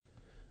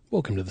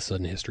Welcome to the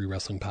Sudden History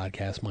Wrestling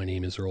Podcast. My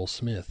name is Earl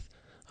Smith.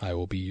 I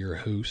will be your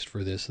host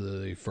for this,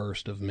 the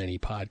first of many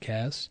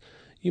podcasts.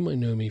 You might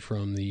know me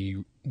from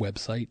the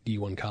website,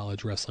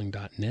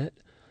 d1collegewrestling.net.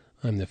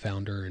 I'm the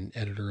founder and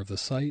editor of the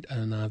site,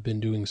 and I've been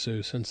doing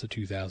so since the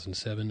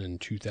 2007 and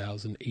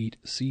 2008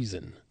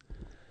 season.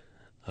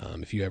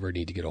 If you ever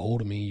need to get a hold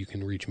of me, you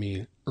can reach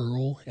me,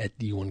 Earl, at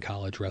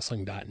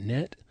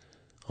d1collegewrestling.net,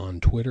 on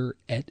Twitter,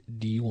 at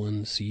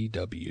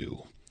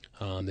d1cw.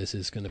 This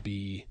is going to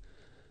be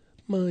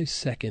my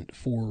second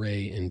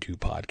foray into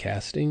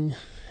podcasting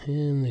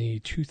in the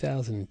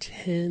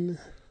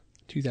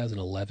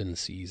 2010-2011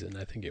 season,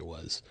 I think it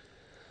was.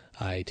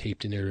 I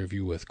taped an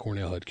interview with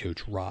Cornell head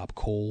coach Rob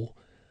Cole.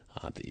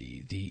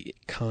 The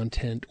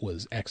content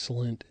was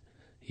excellent.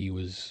 He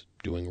was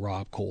doing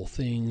Rob Cole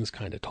things,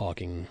 kind of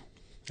talking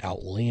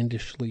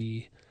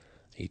outlandishly.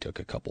 He took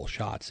a couple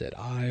shots at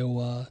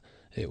Iowa.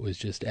 It was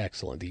just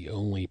excellent. The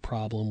only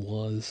problem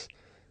was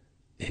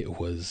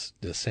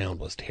the sound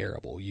was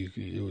terrible.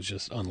 It was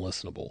just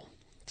unlistenable.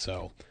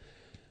 So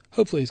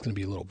hopefully it's going to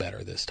be a little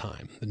better this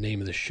time. The name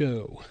of the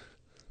show,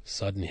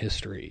 Sudden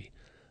History,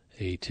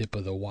 a tip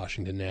of the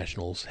Washington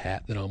Nationals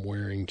hat that I'm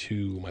wearing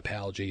to my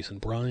pal Jason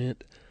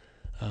Bryant.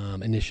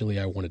 Initially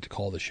I wanted to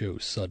call the show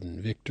Sudden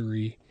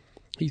Victory.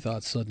 He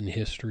thought Sudden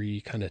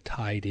History kind of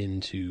tied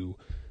into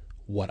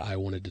what I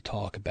wanted to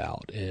talk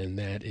about, and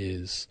that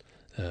is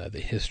the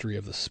history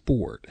of the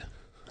sport.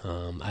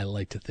 I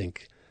like to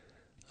think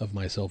of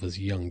myself as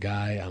a young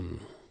guy. I'm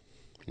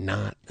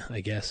not,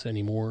 I guess,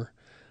 anymore,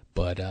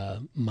 but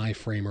my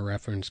frame of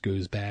reference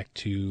goes back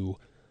to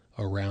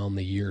around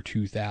the year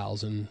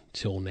 2000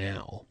 till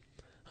now.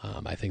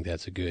 I think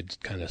that's a good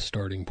kind of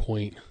starting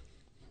point.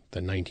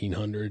 The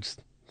 1900s,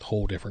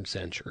 whole different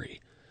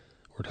century.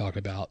 We're talking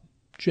about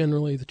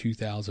generally the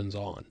 2000s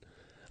on.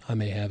 I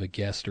may have a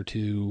guest or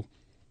two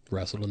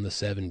wrestled in the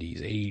 70s,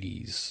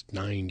 80s,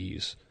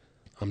 90s.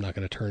 I'm not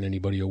going to turn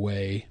anybody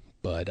away,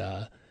 but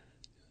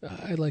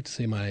I'd like to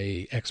say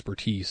my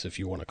expertise, if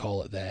you want to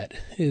call it that,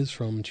 is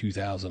from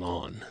 2000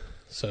 on.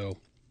 So,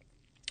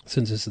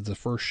 since this is the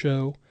first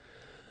show,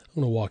 I'm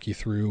going to walk you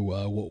through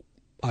what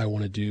I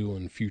want to do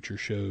in future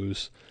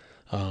shows.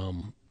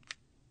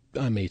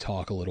 I may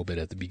talk a little bit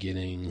at the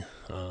beginning,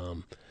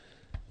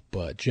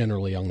 but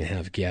generally I'm going to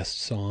have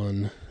guests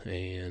on,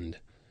 and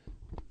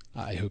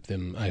I hope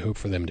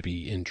for them to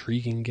be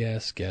intriguing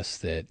guests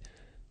that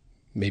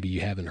maybe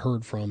you haven't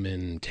heard from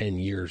in 10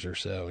 years or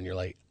so, and you're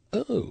like,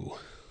 oh,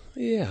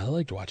 yeah, I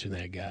liked watching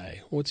that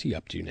guy. What's he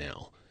up to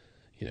now?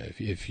 You know,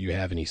 if you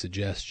have any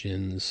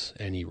suggestions,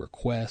 any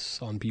requests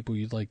on people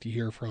you'd like to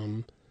hear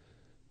from,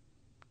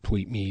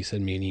 tweet me,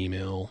 send me an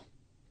email,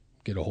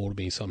 get a hold of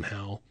me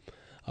somehow.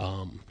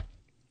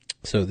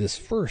 So this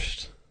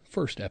first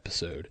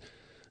episode,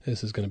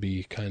 this is going to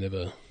be kind of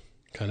a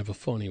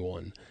funny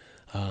one.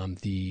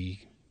 The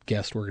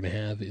guest we're going to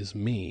have is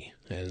me,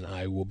 and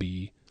I will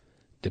be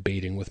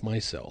debating with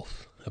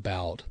myself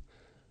about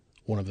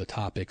one of the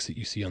topics that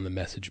you see on the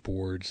message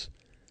boards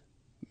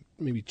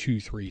maybe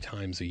 2-3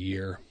 times a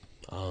year.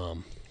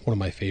 One of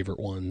my favorite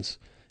ones,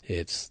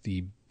 it's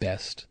the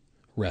best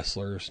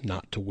wrestlers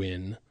not to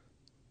win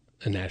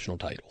a national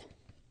title.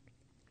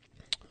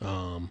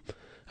 I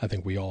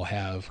think we all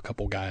have a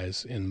couple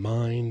guys in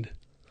mind.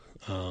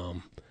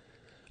 Over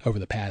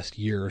the past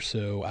year or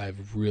so,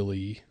 I've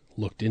really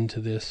looked into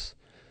this,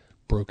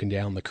 broken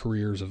down the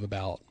careers of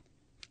about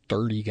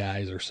 30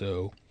 guys or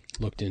so,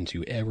 looked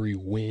into every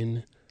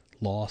win,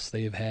 loss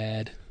they've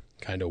had,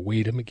 kind of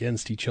weighed them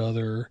against each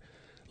other,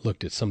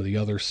 looked at some of the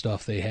other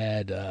stuff they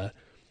had,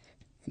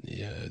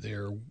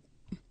 their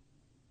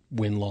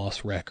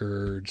win-loss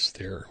records,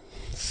 their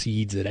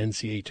seeds at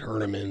NCAA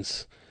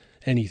tournaments,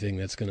 anything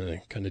that's going to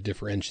kind of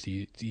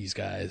differentiate these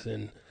guys.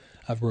 And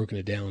I've broken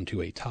it down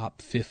to a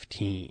top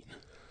 15,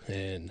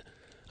 and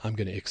I'm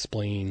going to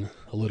explain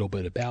a little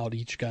bit about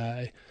each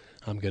guy.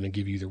 I'm going to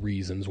give you the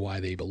reasons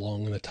why they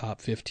belong in the top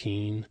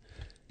 15,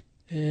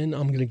 and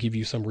I'm going to give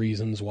you some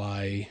reasons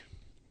why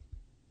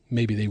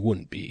maybe they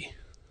wouldn't be.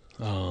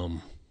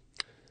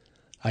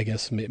 I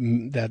guess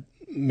that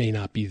may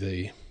not be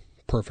the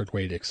perfect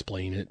way to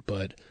explain it,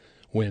 but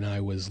when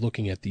I was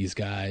looking at these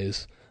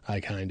guys,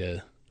 I kind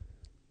of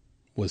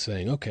was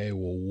saying, okay,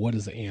 well, what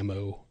is the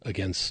ammo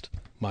against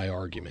my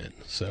argument?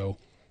 So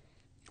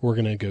we're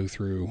going to go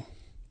through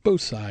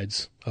both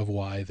sides of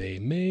why they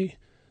may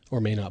or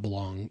may not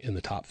belong in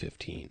the top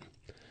 15.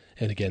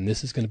 And again,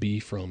 this is going to be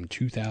from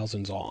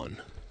 2000s on.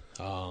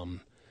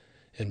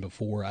 And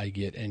before I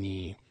get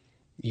any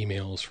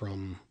emails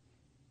from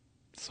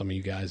some of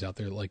you guys out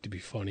there that like to be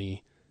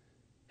funny,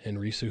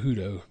 Henry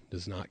Cejudo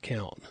does not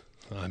count.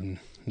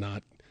 I'm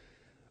not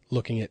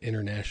looking at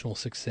international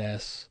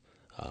success.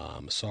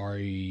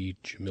 Sorry,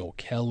 Jamil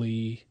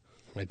Kelly.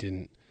 I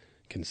didn't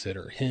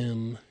consider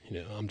him. You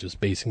know, I'm just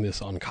basing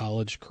this on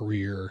college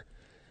career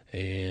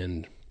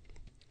and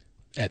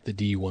at the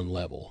D1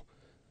 level.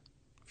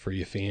 For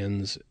you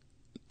fans,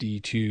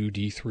 D2,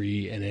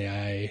 D3,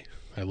 NAI,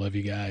 I love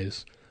you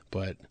guys,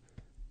 but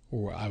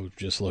I was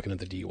just looking at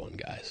the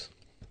D1 guys.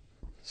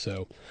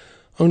 So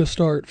I'm going to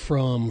start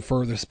from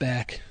furthest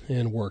back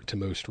and work to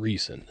most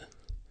recent.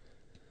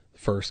 The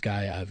first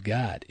guy I've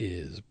got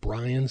is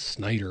Brian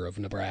Snyder of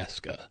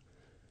Nebraska.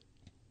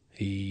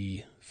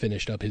 He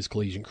finished up his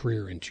collegiate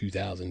career in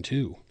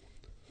 2002.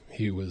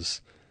 He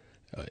was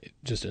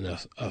just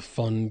a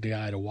fun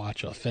guy to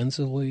watch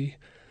offensively.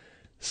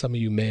 Some of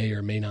you may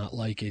or may not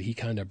like it. He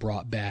kind of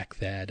brought back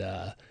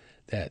that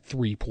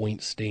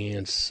 3-point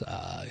stance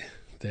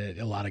that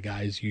a lot of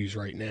guys use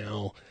right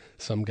now.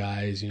 Some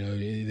guys,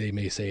 they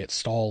may say it's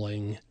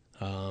stalling.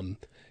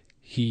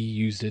 He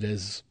used it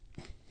as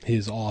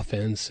his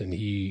offense, and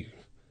he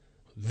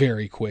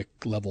very quick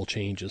level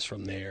changes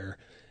from there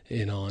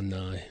in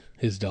on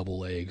his double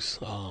legs.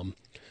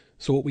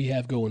 So what we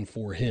have going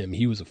for him,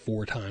 he was a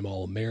 4-time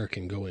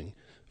All-American going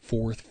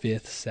 4th,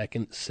 5th,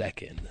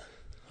 2nd.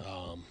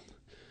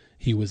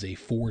 He was a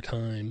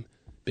 4-time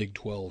Big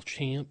 12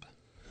 champ,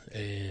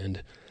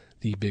 and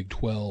the Big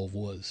 12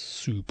 was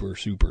super,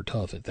 super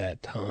tough at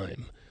that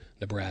time.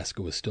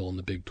 Nebraska was still in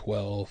the Big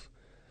 12.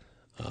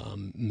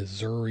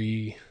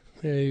 Missouri,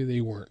 they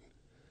weren't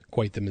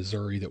quite the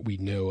Missouri that we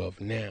know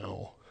of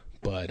now,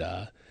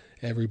 but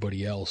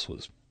everybody else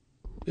was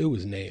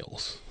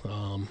nails.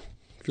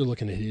 If you're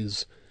looking at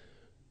his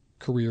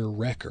career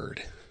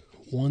record,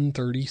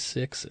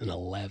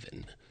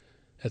 136-11.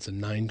 That's a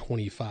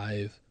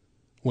 925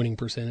 winning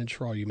percentage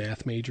for all you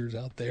math majors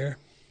out there.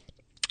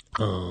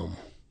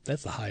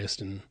 That's the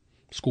highest in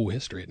school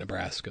history at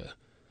Nebraska.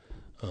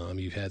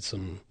 You've had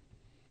some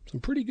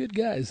pretty good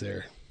guys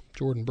there.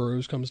 Jordan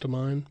Burroughs comes to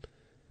mind.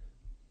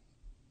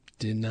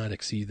 Did not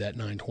exceed that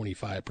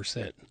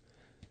 925%.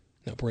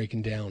 Now,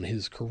 breaking down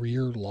his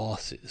career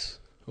losses,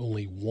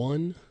 only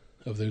one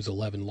of those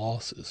 11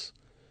 losses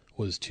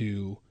was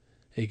to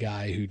a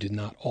guy who did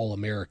not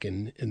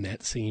All-American in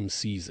that same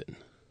season.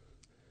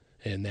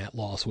 And that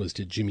loss was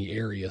to Jimmy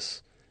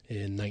Arias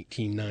in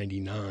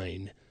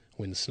 1999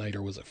 when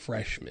Snyder was a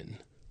freshman.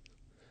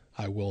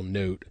 I will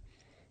note,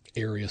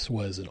 Arias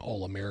was an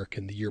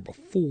All-American the year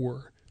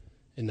before.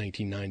 In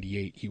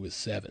 1998, he was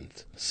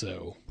 7th.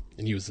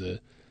 And he was the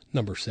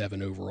number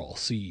 7 overall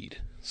seed.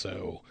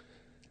 So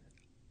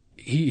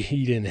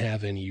he didn't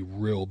have any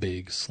real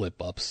big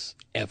slip-ups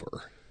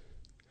ever.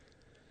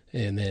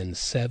 And then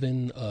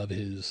 7 of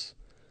his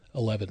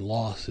 11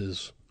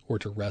 losses were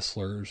to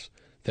wrestlers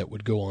that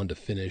would go on to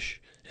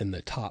finish in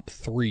the top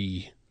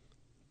 3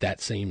 that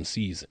same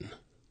season.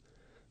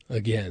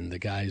 Again, the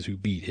guys who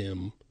beat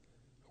him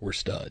were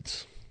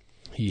studs.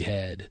 He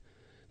had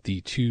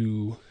the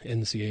 2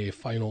 NCAA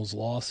finals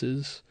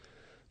losses.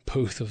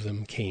 Both of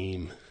them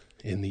came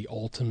in the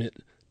ultimate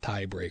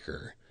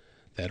tiebreaker.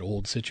 That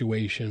old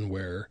situation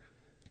where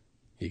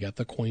you got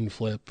the coin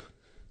flip,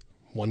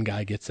 one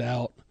guy gets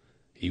out,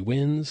 he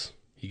wins,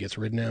 he gets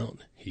ridden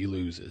out, he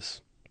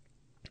loses.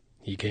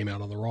 He came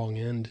out on the wrong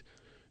end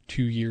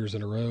 2 years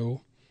in a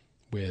row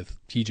with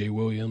TJ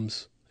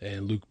Williams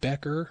and Luke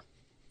Becker,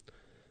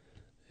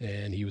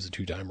 and he was a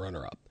 2-time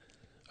runner-up.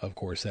 Of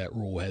course, that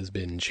rule has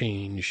been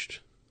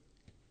changed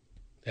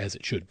as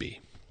it should be.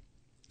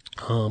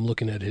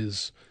 Looking at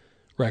his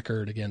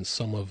record against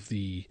some of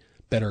the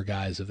better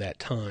guys of that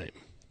time,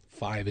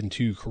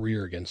 5-2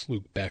 career against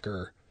Luke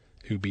Becker,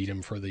 who beat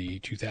him for the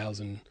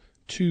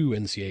 2002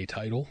 NCAA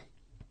title.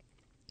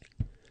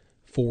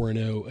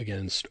 4-0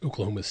 against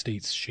Oklahoma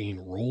State's Shane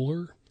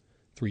Roller,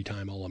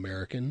 3-time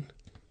All-American.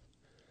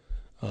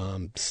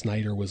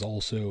 Snyder was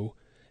also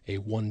a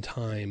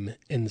 1-time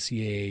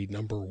NCAA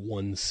number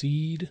 1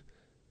 seed,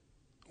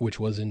 which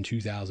was in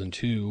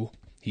 2002.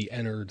 He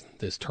entered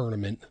this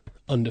tournament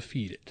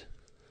undefeated.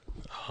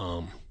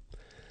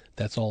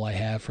 That's all I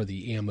have for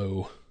the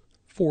ammo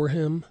for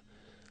him.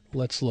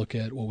 Let's look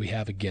at what we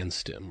have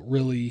against him.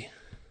 Really,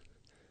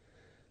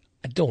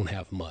 I don't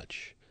have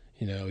much.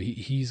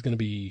 He's going to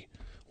be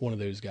one of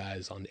those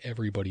guys on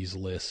everybody's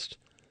list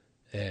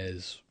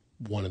as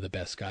one of the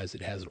best guys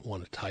that hasn't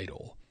won a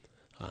title.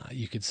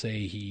 You could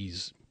say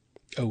he's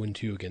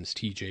 0-2 against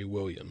TJ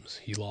Williams.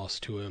 He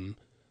lost to him,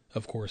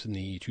 of course, in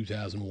the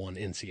 2001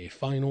 NCAA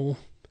final,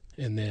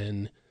 and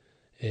then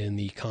in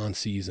the con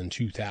season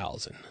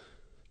 2000.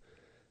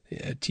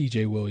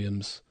 TJ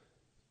Williams,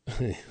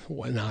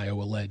 an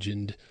Iowa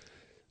legend,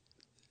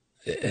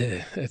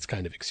 it's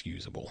kind of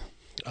excusable.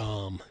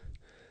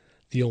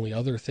 The only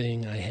other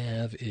thing I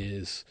have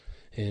is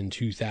in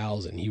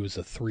 2000, he was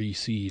a 3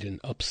 seed and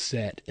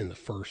upset in the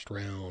first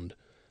round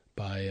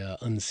by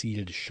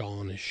unseeded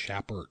Sean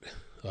Shappert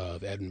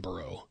of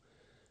Edinburgh.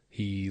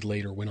 He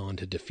later went on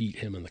to defeat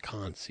him in the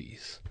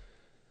consies.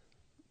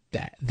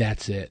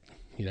 That's it.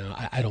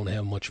 I don't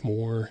have much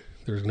more.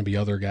 There's going to be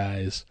other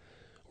guys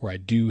where I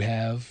do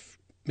have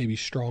maybe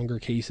stronger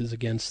cases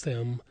against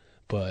them,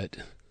 but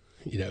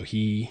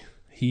he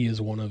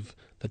is one of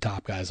the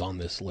top guys on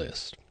this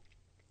list.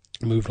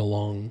 Moving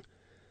along,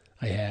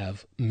 I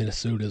have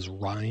Minnesota's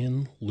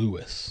Ryan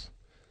Lewis.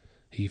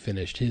 He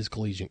finished his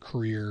collegiate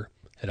career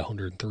at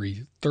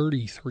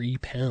 133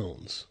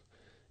 pounds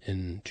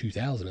in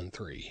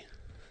 2003.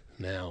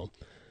 Now,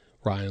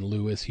 Ryan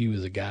Lewis, he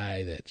was a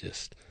guy that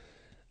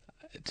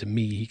to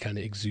me, he kind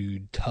of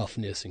exude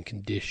toughness and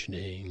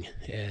conditioning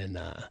and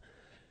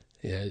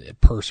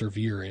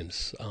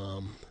perseverance.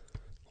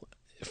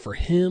 For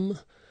him,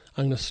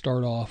 I'm going to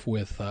start off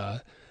with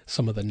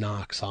some of the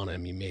knocks on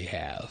him you may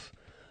have.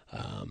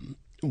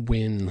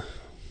 When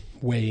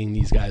weighing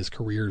these guys'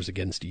 careers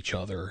against each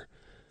other,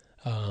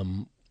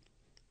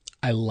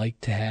 I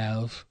like to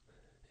have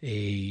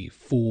a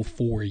full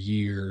 4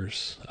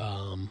 years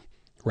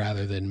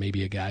rather than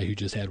maybe a guy who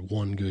just had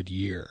one good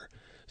year.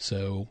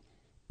 So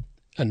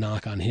a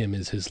knock on him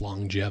is his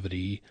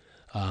longevity.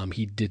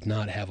 He did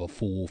not have a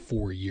full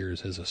 4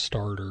 years as a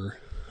starter.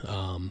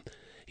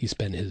 He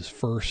spent his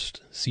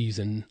first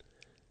season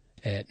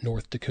at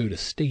North Dakota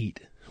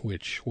State,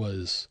 which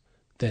was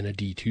then a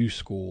D2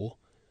 school,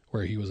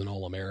 where he was an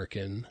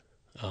All-American.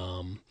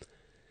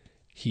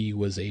 He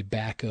was a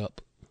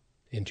backup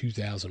in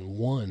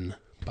 2001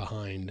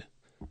 behind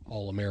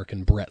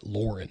All-American Brett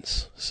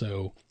Lawrence.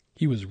 So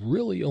he was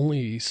really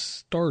only a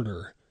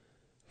starter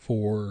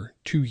for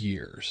 2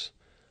 years.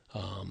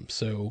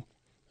 So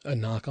a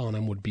knock on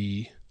him would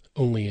be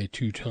only a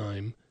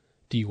two-time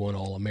D1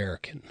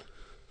 All-American.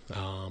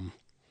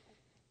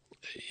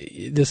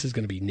 This is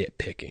going to be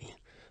nitpicking,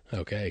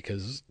 okay,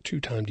 because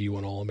two-time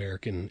D1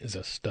 All-American is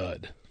a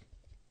stud.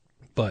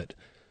 But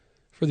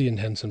for the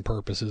intents and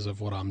purposes of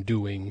what I'm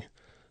doing,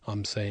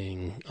 I'm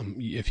saying,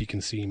 if you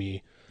can see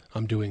me,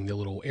 I'm doing the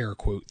little air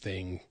quote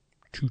thing,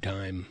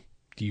 two-time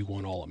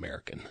D1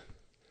 All-American.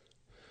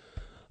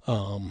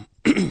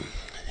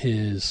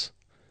 His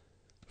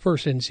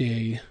first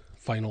NCAA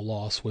final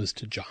loss was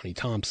to Johnny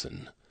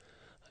Thompson.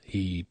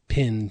 He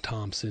pinned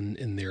Thompson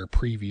in their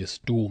previous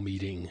dual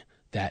meeting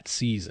that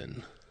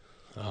season.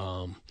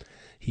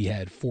 He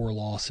had 4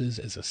 losses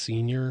as a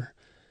senior.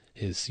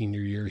 His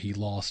senior year, he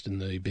lost in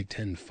the Big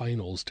Ten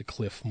Finals to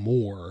Cliff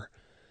Moore.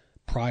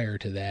 Prior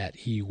to that,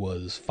 he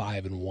was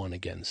 5-1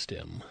 against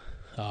him.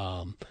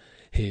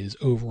 His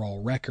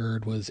overall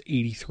record was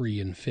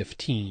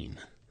 83-15.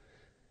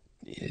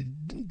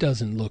 It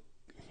doesn't look,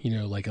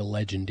 like a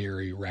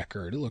legendary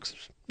record. It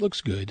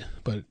looks good,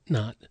 but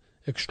not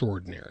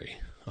extraordinary.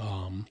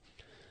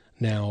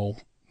 Now,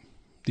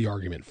 the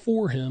argument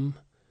for him,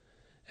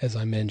 as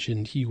I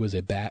mentioned, he was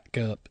a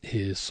backup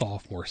his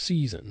sophomore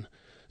season.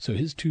 So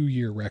his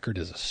 2-year record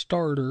as a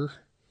starter,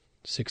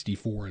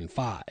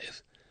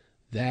 64-5.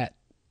 That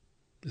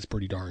is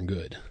pretty darn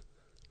good.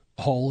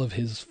 All of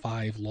his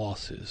 5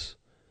 losses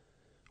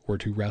were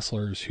to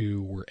wrestlers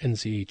who were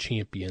NCAA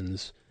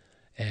champions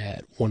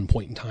at one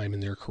point in time in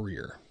their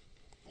career.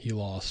 He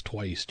lost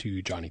twice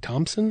to Johnny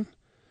Thompson,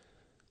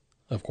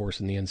 of course,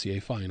 in the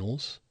NCAA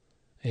finals,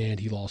 and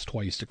he lost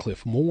twice to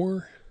Cliff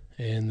Moore,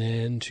 and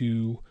then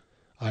to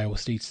Iowa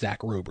State's Zach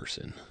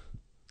Roberson.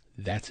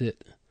 That's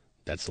it.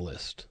 That's the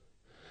list.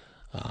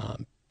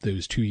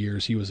 Those 2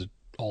 years, he was an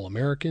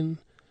All-American.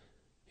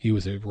 He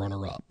was a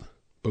runner-up.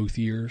 Both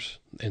years,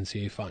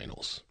 NCAA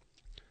finals.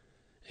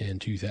 In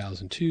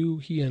 2002,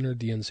 he entered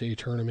the NCAA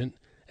tournament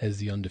as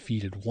the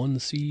undefeated 1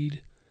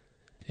 seed.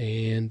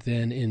 And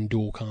then in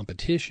dual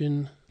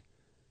competition,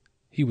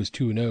 he was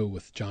 2-0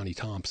 with Johnny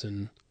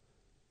Thompson.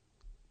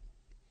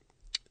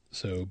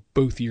 So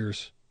both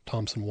years,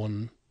 Thompson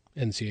won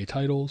NCAA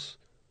titles.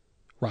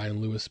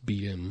 Ryan Lewis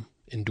beat him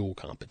in dual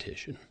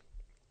competition.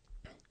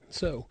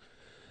 So,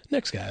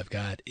 next guy I've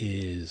got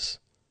is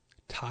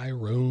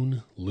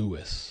Tyrone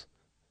Lewis.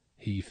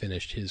 He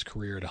finished his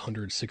career at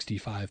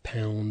 165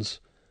 pounds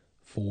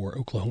for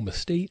Oklahoma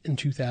State in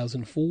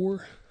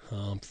 2004.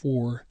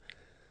 For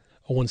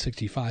a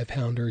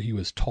 165-pounder, he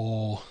was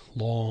tall,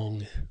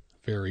 long,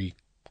 very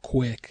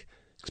quick,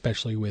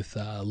 especially with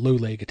low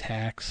leg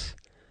attacks.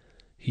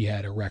 He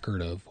had a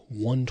record of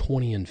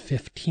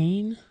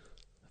 120-15,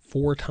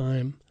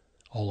 4-time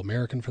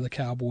All-American for the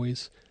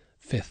Cowboys,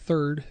 5th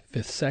third,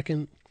 5th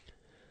second.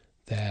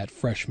 That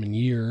freshman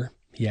year,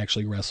 he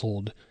actually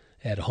wrestled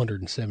at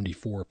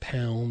 174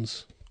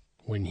 pounds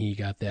when he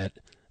got that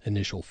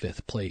initial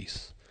 5th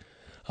place.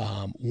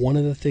 One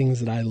of the things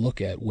that I look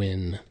at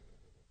when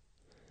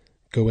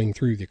going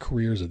through the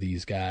careers of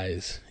these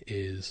guys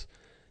is,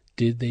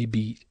 did they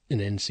beat an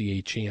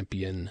NCAA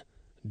champion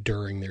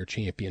during their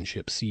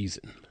championship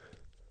season?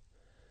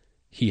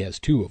 He has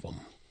 2 of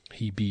them.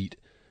 He beat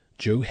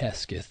Joe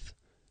Hesketh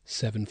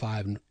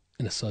 7-5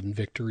 in a sudden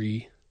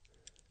victory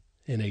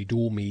in a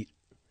dual meet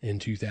in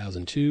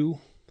 2002,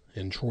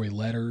 and Troy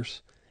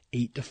Letters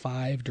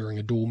 8-5 during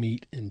a dual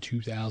meet in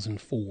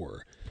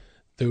 2004.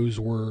 Those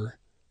were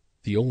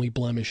the only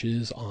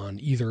blemishes on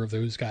either of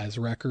those guys'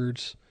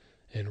 records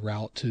en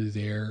route to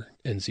their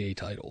NCAA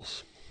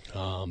titles.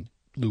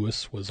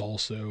 Lewis was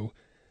also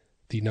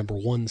the number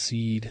 1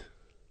 seed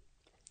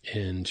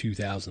in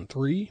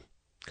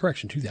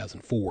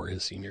 2004,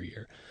 his senior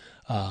year.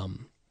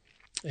 And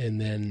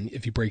then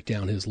if you break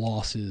down his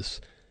losses,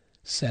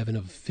 7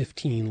 of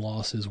 15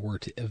 losses were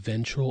to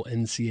eventual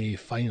NCAA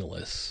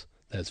finalists.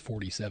 That's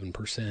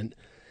 47%.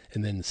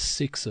 And then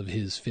 6 of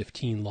his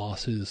 15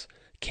 losses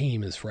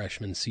came his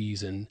freshman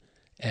season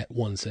at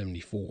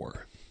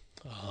 174.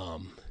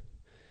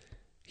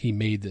 He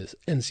made the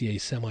NCAA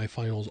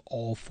semifinals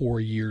all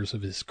 4 years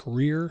of his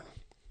career.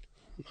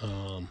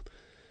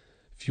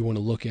 If you want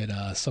to look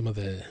at some of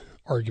the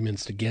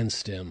arguments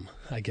against him,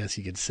 I guess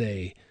you could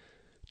say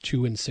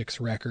 2-6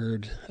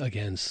 record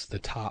against the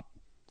top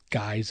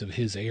guys of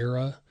his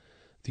era,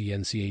 the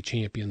NCAA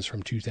champions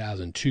from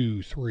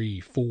 2002, 3,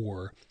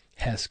 4,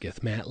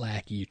 Hesketh, Matt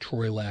Lackey,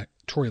 Troy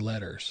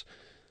Letters,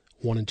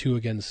 1-2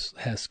 against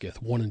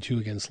Hesketh, 1-2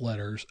 against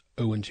Letters,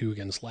 0-2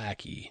 against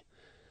Lackey.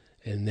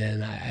 And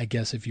then I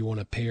guess if you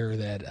want to pair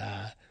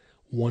that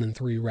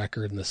 1-3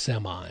 record in the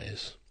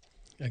semis,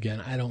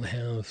 again, I don't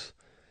have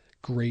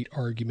great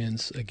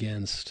arguments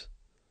against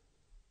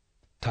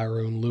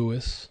Tyrone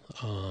Lewis.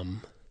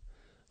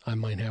 I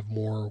might have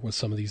more with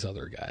some of these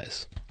other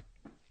guys.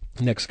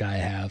 Next guy I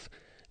have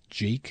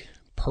Jake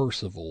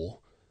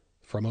Percival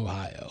from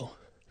Ohio.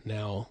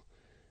 Now,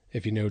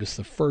 if you notice,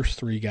 the first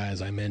 3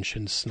 guys I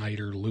mentioned,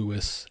 Snyder,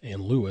 Lewis,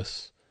 and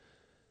Lewis,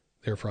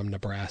 they're from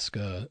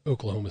Nebraska,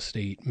 Oklahoma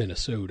State,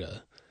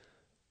 Minnesota.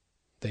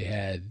 They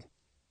had,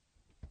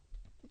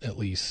 at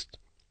least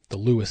the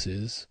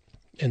Lewises,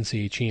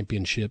 NCAA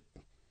championship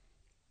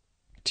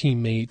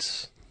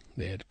teammates.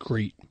 They had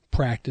great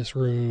practice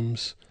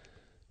rooms.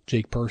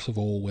 Jake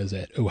Percival was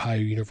at Ohio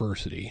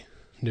University.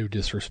 No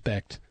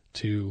disrespect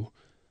to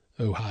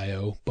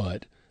Ohio,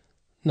 but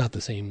not the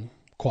same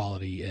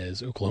quality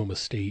as Oklahoma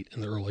State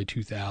in the early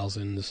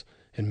 2000s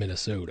and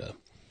Minnesota.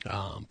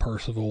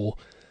 Percival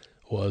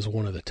was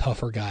one of the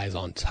tougher guys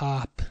on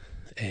top,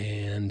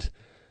 and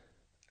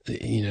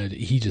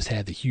he just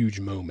had the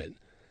huge moment.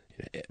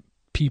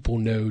 People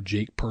know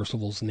Jake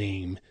Percival's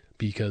name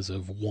because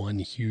of one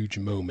huge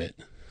moment,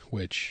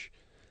 which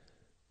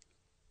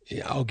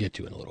I'll get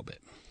to in a little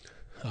bit.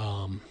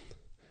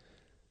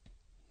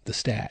 The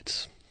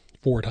stats: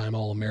 4-time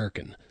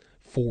All-American,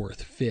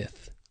 4th,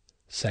 5th,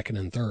 2nd,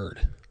 and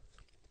 3rd.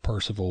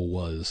 Percival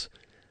was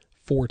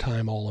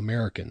 4-time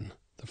All-American,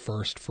 the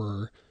first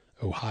for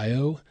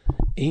Ohio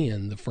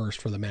and the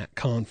first for the MAC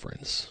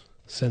Conference.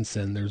 Since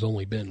then, there's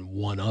only been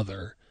one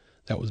other.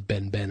 That was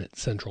Ben Bennett,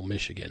 Central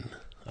Michigan.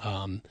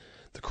 The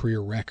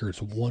career record's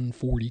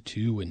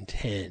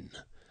 142-10,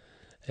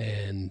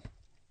 and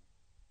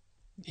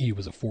he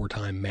was a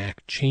 4-time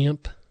MAC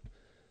champ.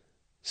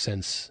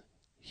 Since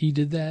he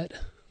did that,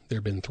 there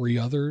have been 3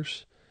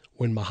 others: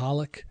 Win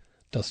Mahalik,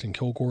 Dustin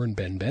Kilgore, and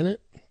Ben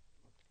Bennett.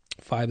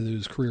 5 of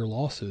those career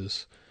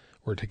losses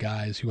were to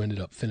guys who ended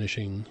up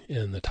finishing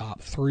in the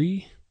top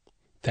 3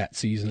 that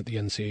season at the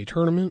NCAA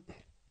tournament.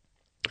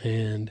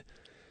 And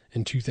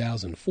in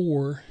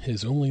 2004,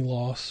 his only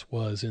loss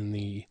was in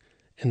the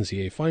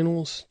NCAA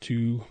finals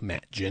to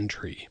Matt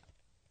Gentry.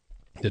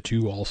 The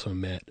two also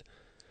met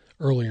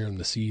earlier in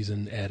the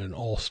season at an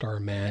all-star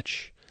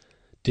match.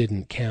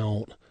 Didn't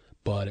count,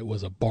 but it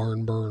was a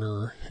barn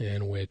burner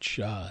in which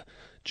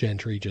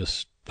Gentry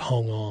just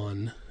hung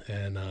on,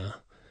 and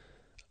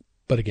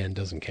but again,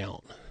 doesn't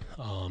count.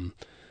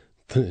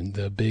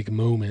 The big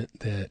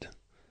moment that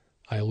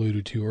I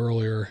alluded to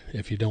earlier,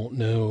 if you don't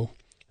know,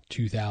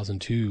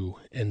 2002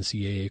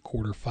 NCAA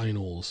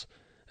quarterfinals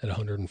at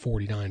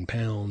 149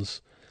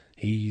 pounds.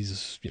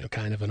 He's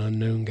kind of an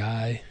unknown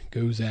guy,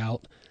 goes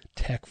out,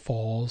 tech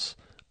falls,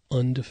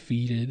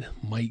 undefeated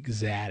Mike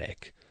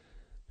Zadek.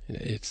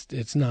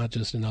 It's not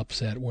just an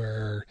upset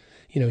where,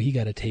 he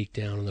got a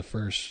takedown in the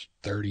first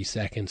 30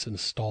 seconds and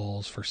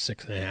stalls for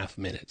 6.5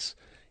 minutes.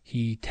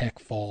 He tech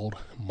falled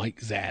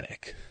Mike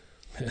Zadek.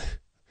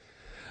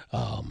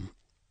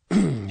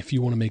 If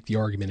you want to make the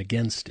argument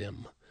against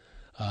him,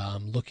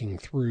 looking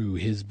through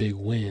his big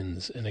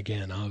wins, and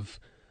again, I've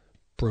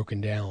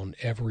broken down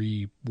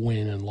every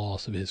win and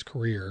loss of his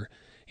career,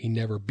 he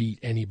never beat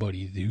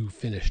anybody who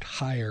finished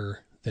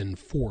higher than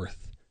 4th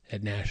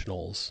at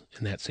nationals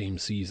in that same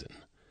season.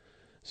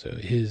 So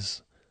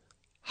his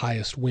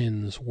highest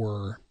wins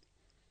were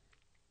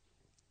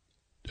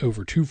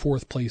over 2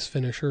 4th-place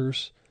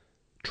finishers,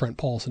 Trent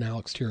Paulson,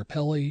 Alex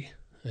Tirapelli,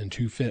 and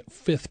 2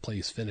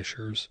 5th-place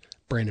finishers,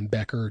 Brandon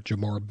Becker,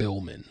 Jamar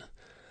Billman.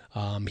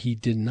 He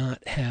did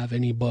not have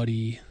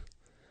anybody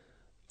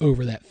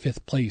over that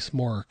 5th-place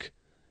mark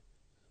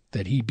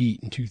that he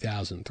beat in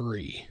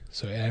 2003.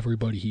 So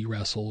everybody he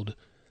wrestled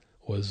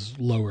was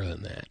lower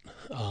than that.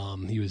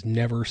 He was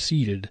never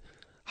seeded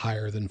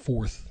higher than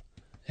 4th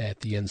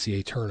at the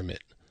NCAA tournament.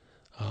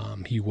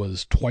 He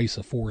was twice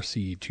a 4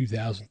 seed,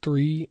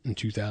 2003 and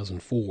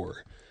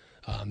 2004.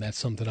 That's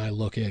something I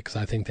look at because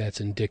I think that's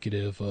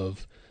indicative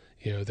of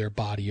their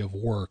body of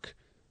work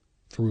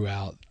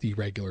throughout the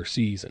regular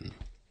season.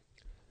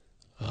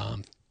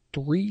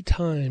 3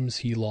 times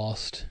he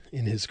lost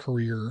in his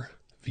career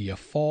via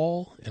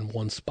fall and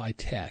once by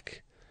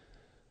tech.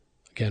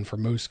 Again, for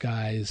most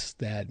guys,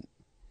 that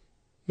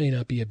may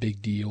not be a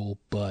big deal,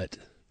 but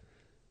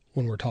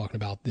when we're talking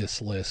about this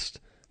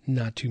list,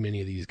 not too many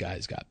of these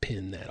guys got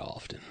pinned that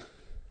often.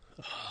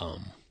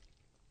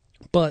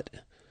 But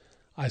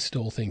I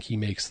still think he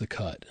makes the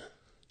cut.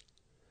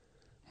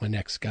 My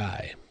next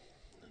guy,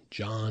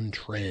 John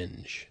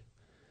Trenge.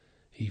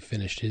 He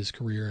finished his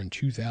career in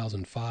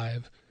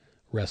 2005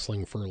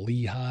 wrestling for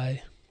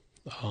Lehigh.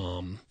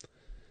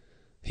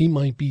 he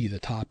might be the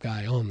top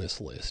guy on this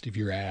list if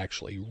you're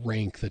actually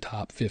rank the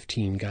top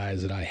 15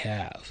 guys that I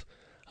have.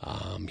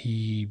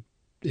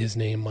 His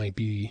name might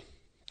be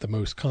the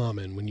most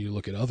common when you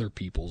look at other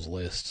people's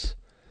lists.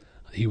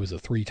 He was a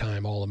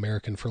 3-time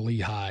All-American for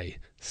Lehigh,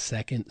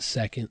 second,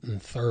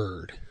 and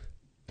third.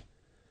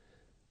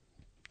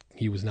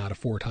 He was not a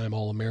 4-time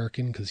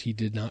All-American because he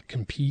did not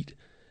compete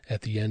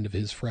at the end of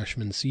his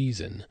freshman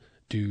season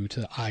due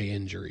to eye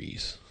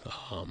injuries.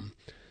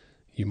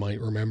 You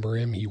might remember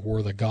him. He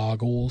wore the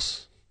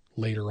goggles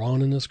later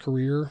on in his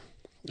career.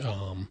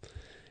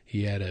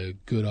 He had a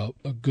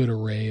good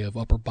array of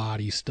upper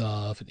body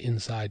stuff and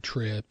inside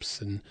trips,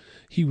 and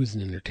he was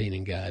an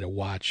entertaining guy to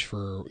watch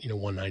for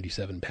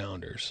 197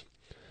 pounders.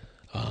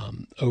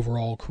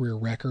 Overall career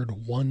record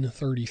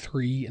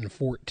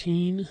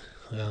 133-14.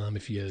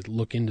 If you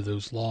look into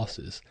those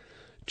losses,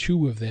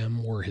 2 of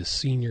them were his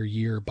senior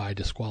year by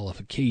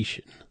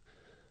disqualification.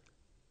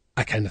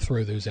 I kind of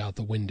throw those out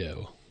the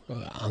window.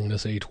 I'm going to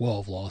say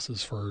 12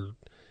 losses for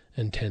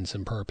intents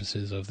and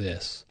purposes of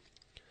this.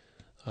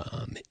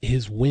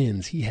 His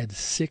wins, he had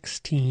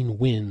 16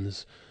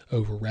 wins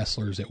over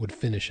wrestlers that would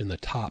finish in the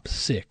top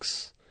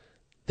 6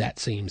 that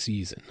same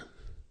season.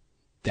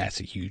 That's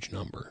a huge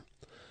number.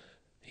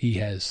 He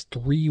has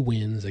 3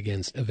 wins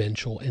against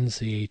eventual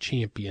NCAA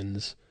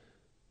champions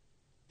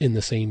in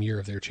the same year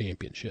of their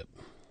championship.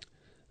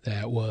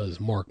 That was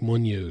Mark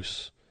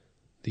Munoz,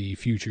 the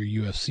future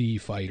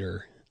UFC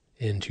fighter,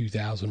 in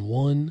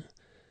 2001,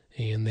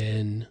 and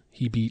then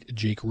he beat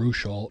Jake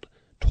Rochalt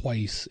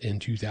twice in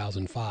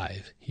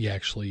 2005. He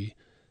actually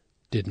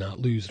did not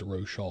lose to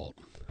Rochalt.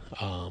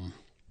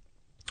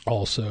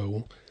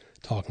 Also,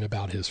 talking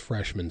about his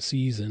freshman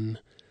season,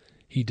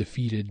 he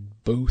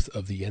defeated both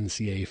of the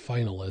NCAA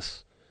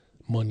finalists,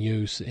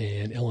 Munoz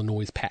and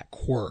Illinois' Pat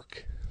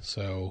Quirk.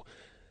 So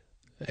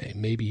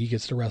maybe he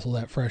gets to wrestle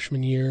that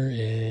freshman year,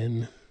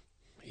 and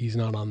he's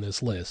not on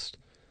this list.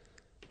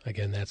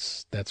 Again,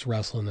 that's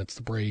wrestling. That's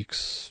the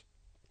breaks.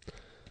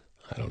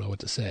 I don't know what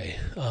to say.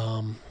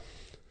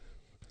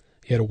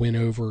 He had a win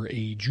over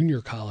a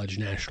junior college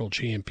national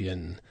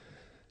champion.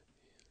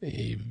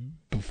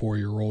 Before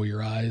you roll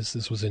your eyes,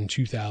 this was in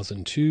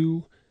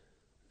 2002.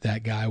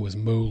 That guy was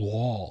Mo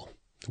Lawal,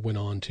 who went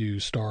on to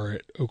star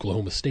at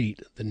Oklahoma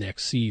State the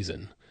next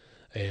season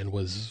and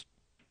was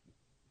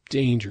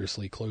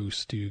dangerously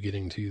close to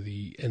getting to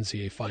the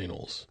NCAA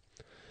finals.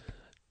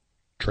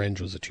 Trench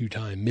was a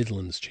 2-time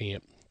Midlands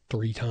champ,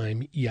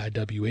 3-time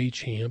EIWA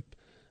champ.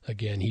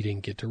 Again, he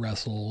didn't get to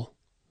wrestle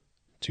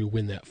to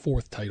win that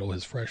 4th title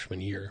his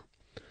freshman year.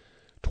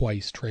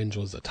 Twice, Trench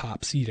was the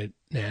top seed at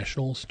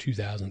Nationals,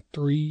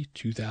 2003,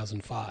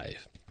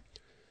 2005.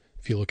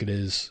 If you look at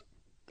his,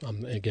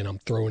 I'm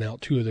throwing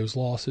out 2 of those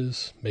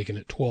losses, making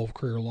it 12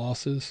 career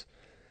losses.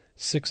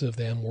 6 of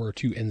them were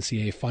to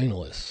NCAA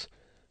finalists.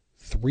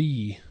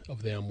 3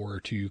 of them were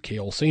to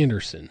Cale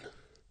Sanderson.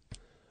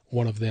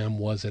 1 of them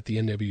was at the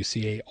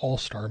NWCA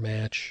All-Star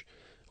match,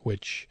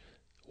 which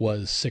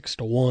was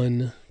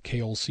 6-1,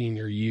 Cale's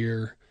senior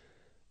year.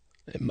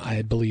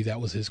 I believe that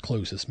was his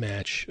closest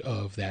match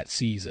of that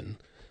season.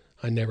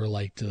 I never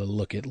like to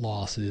look at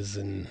losses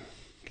and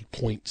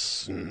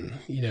points, and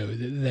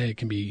that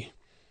can be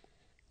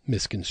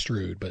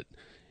misconstrued, but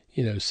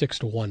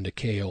 6-1 to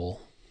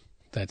Cale,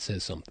 that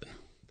says something.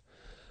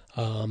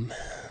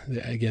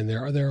 Again,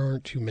 there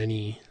aren't too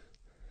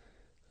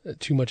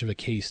much of a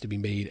case to be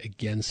made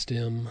against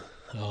him.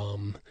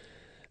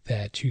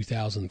 That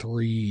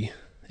 2003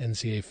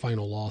 NCAA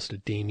final loss to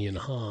Damian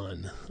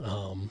Hahn.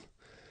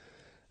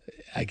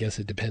 I guess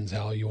it depends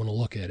how you want to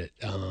look at it.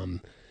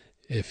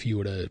 If he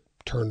would have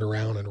turned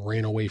around and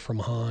ran away from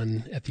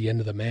Hahn at the end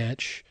of the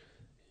match,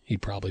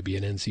 he'd probably be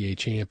an NCAA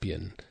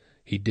champion.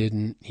 He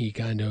didn't. He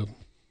kind of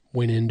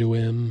went into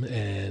him,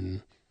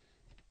 and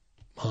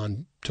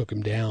Hahn took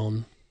him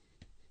down.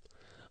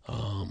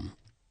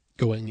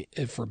 Going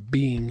for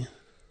being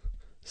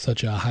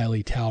such a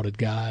highly touted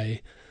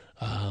guy,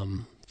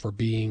 for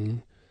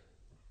being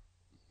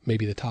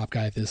maybe the top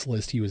guy at this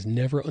list, he was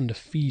never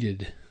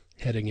undefeated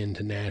heading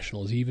into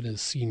nationals, even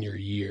his senior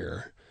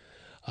year.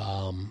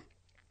 And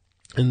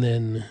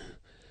then,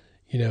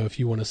 if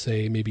you want to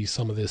say maybe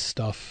some of this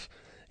stuff,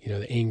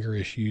 the anger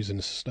issues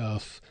and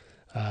stuff,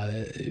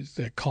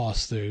 that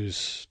cost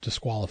those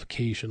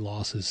disqualification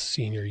losses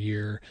senior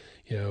year,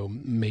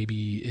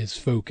 maybe his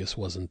focus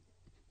wasn't,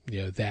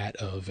 that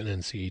of an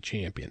NCAA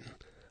champion.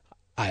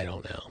 I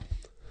don't know.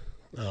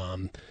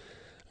 I'm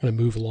going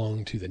to move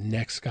along to the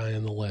next guy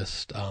on the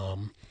list.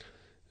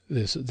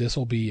 This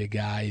will be a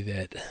guy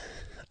that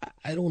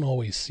I don't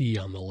always see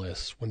on the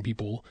list when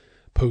people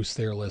post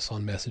their lists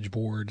on message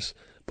boards,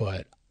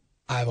 but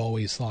I've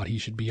always thought he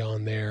should be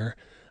on there.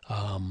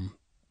 A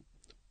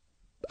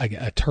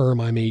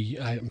term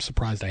I'm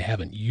surprised I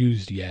haven't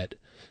used yet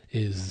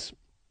is,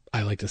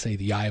 I like to say,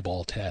 the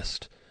eyeball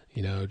test.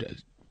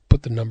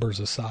 Put the numbers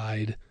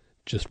aside,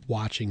 just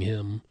watching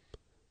him,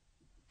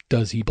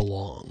 does he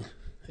belong?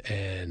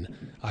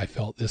 And I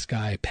felt this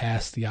guy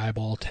passed the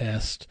eyeball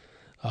test.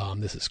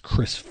 This is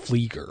Chris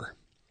Flieger.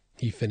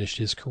 He finished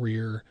his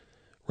career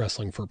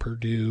wrestling for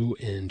Purdue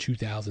in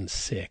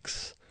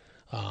 2006.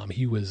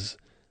 He was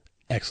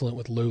excellent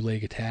with low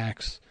leg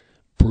attacks,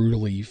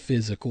 brutally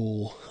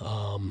physical.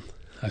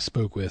 I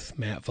spoke with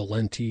Matt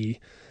Valenti,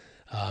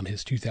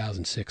 his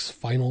 2006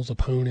 finals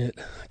opponent,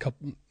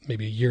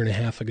 maybe a year and a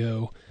half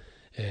ago,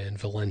 and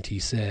Valenti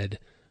said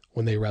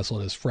when they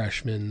wrestled as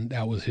freshmen,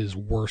 that was his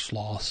worst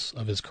loss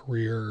of his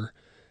career.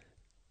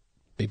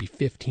 Maybe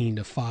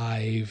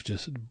 15-5,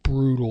 just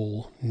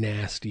brutal,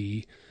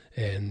 nasty,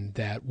 and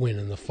that win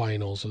in the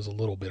finals was a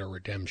little bit of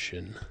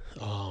redemption.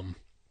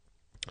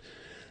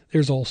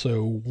 There's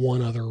also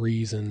one other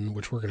reason,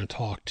 which we're going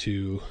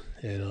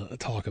to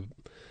talk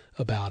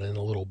about in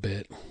a little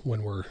bit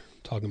when we're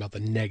talking about the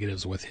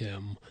negatives with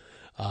him.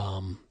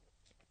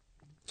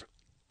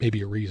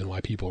 Maybe a reason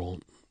why people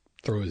don't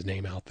throw his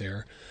name out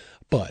there.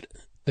 But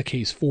the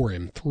case for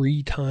him,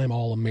 3-time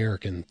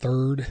All-American,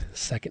 third,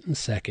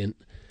 second,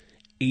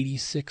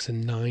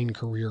 86-9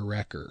 career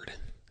record.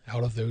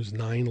 Out of those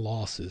 9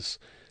 losses,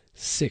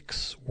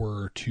 6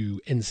 were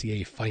to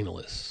NCAA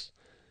finalists.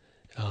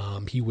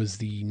 He was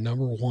the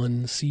number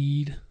 1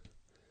 seed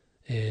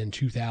in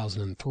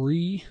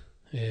 2003,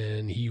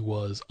 and he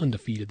was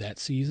undefeated that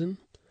season.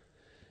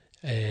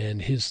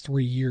 And his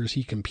 3 years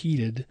he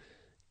competed,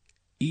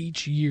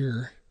 each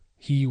year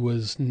he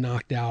was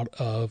knocked out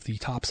of the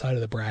top side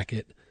of the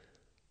bracket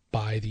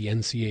by the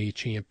NCAA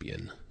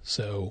champion.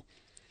 So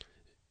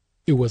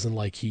it wasn't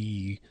like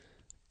he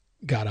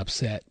got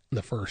upset in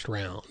the first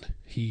round.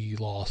 He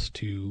lost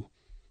to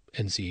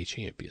NCAA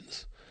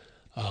champions.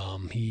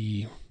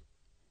 He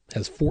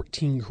has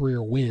 14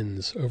 career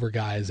wins over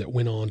guys that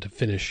went on to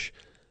finish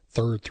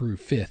 3rd through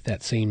 5th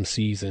that same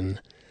season,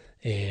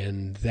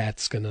 and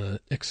that's going to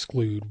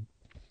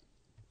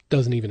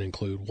doesn't even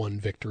include one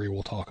victory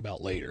we'll talk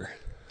about later.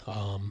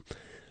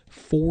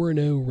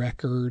 4-0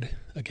 record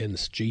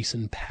against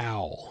Jason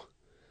Powell.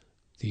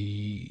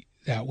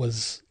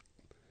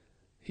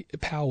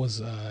 Powell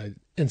was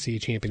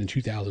NCAA champion in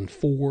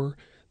 2004.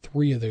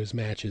 3 of those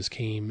matches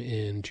came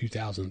in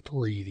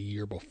 2003, the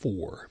year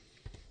before.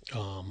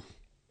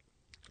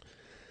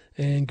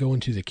 And going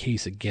to the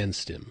case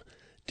against him,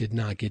 did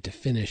not get to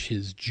finish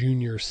his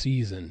junior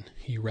season.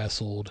 He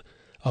wrestled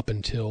up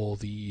until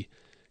the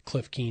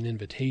Cliff Keen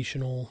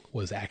Invitational,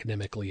 was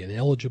academically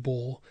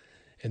ineligible,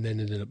 and then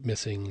ended up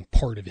missing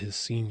part of his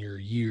senior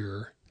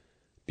year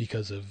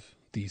because of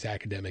these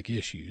academic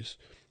issues.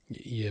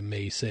 You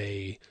may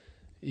say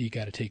you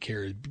got to take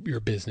care of your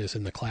business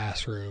in the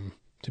classroom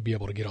to be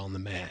able to get on the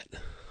mat.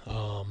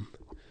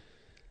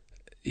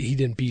 He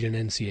didn't beat an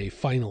NCAA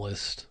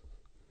finalist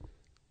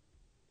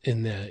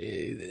in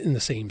the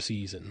same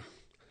season.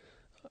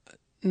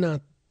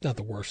 Not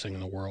the worst thing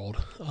in the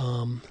world.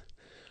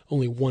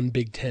 Only 1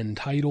 Big Ten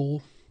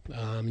title.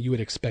 You would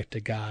expect a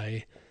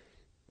guy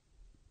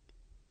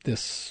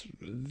this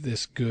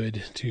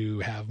good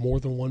to have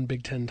more than 1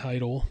 Big Ten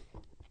title.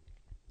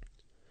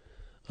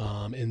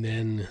 And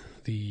then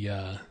the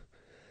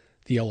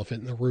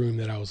elephant in the room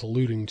that I was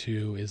alluding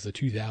to is the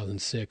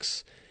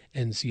 2006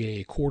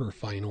 NCAA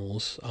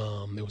quarterfinals.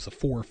 It was a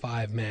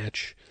 4-5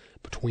 match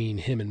between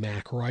him and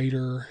Mac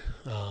Ryder.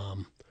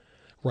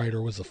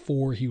 Ryder was the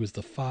 4, he was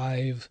the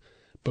 5.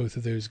 Both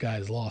of those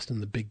guys lost in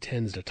the Big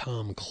Tens to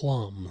Tom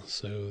Klum,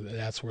 so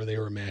that's where they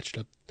were matched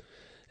up.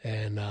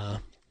 And I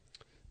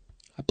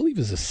believe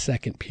it was the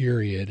second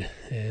period,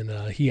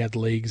 and he had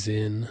legs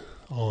in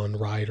on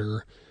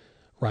Ryder.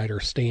 Ryder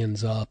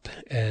stands up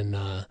and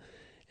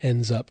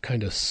ends up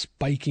kind of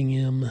spiking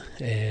him,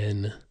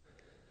 and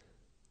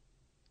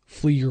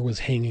Flieger was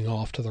hanging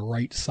off to the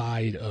right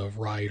side of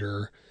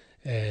Ryder,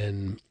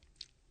 and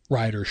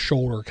Ryder's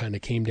shoulder kind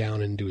of came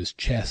down into his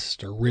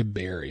chest or rib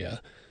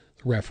area.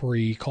 The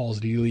referee calls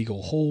it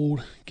illegal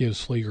hold,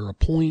 gives Flieger a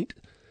point.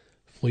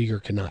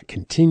 Flieger cannot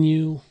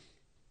continue.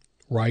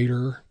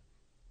 Ryder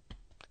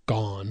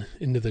gone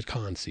into the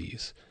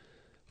consies.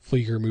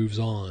 Flieger moves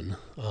on.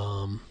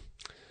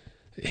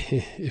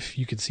 If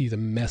you could see the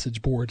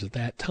message boards at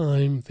that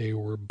time, they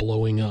were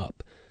blowing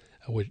up.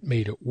 What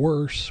made it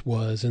worse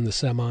was in the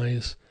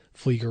semis,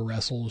 Flieger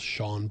wrestles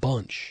Sean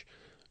Bunch.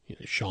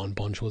 Sean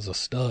Bunch was a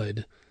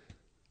stud.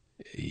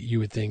 You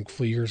would think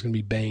Flieger's going to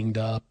be banged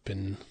up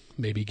and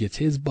maybe gets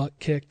his butt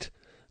kicked.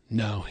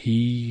 No,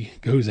 he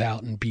goes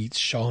out and beats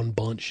Sean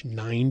Bunch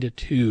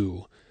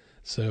 9-2.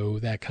 So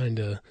that kind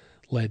of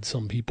led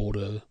some people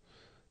to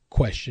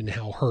question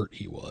how hurt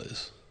he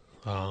was.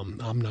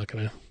 I'm not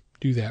going to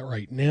do that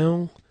right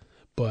now,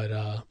 but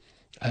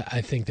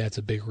I think that's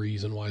a big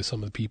reason why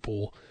some of the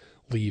people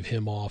leave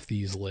him off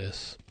these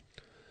lists.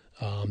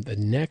 The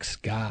next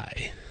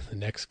guy,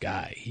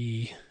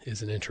 he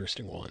is an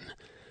interesting one,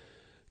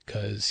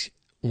 because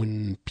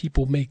when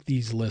people make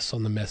these lists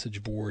on the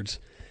message boards,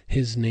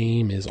 his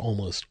name is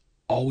almost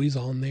always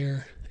on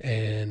there,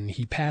 and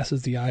he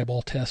passes the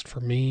eyeball test for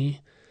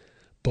me,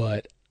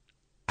 but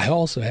I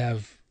also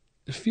have,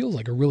 it feels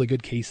like a really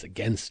good case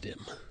against him.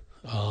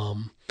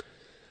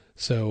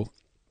 So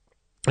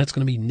that's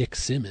going to be Nick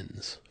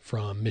Simmons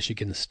from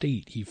Michigan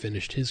State. He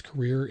finished his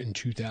career in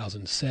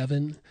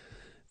 2007.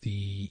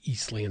 the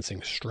East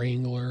Lansing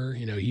Strangler.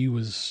 He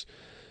was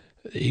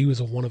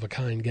a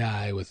one-of-a-kind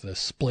guy with the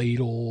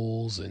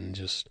spladles and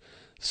just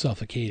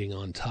suffocating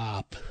on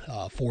top.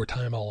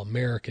 Four-time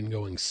All-American,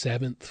 going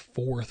 7th,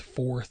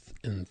 4th,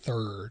 and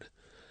 3rd.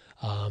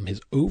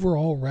 His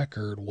overall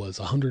record was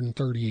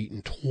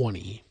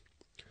 138-20.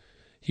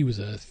 He was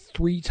a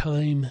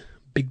 3-time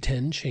Big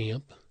Ten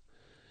champ,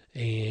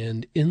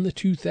 and in the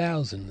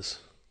 2000s,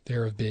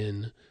 there have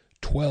been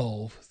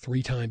 12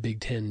 3-time Big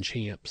Ten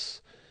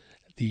champs.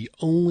 The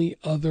only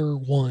other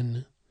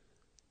one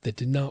that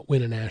did not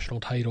win a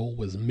national title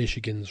was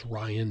Michigan's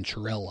Ryan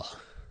Chirella.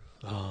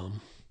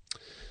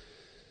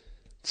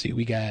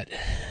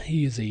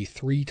 He is a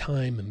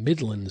 3-time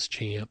Midlands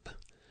champ,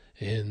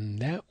 and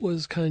that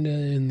was kind of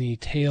in the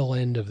tail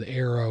end of the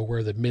era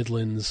where the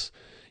Midlands,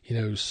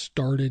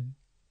 started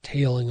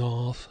tailing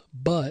off.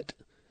 But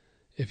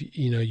if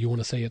you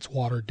want to say it's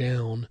watered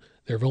down,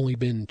 there have only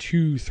been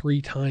 2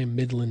 3-time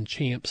Midland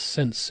champs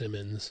since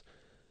Simmons.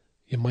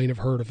 You might have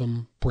heard of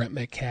them, Brent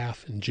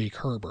Metcalf and Jake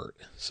Herbert.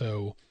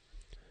 So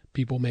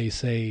people may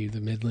say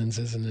the Midlands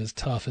isn't as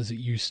tough as it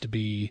used to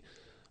be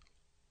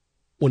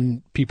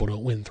when people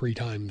don't win 3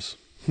 times.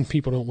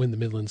 People don't win the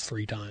Midlands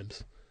 3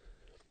 times.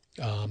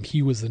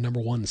 He was the number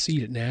 1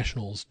 seed at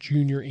Nationals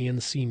junior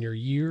and senior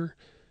year.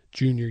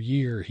 Junior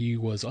year, he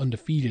was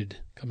undefeated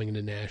coming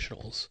into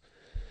Nationals.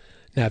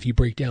 Now, if you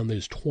break down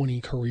those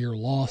 20 career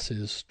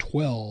losses,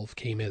 12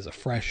 came as a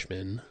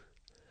freshman.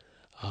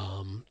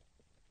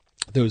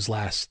 Those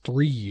last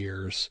 3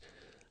 years,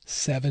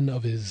 7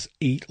 of his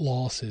 8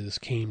 losses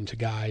came to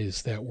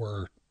guys that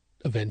were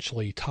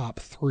eventually top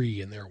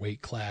 3 in their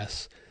weight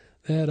class.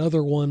 That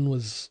other one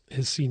was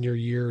his senior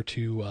year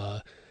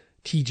to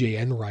T.J.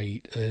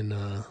 Enright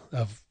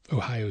of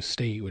Ohio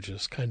State, which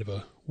is kind of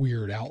a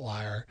weird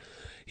outlier.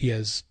 He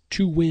has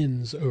 2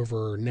 wins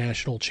over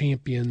national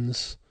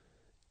champions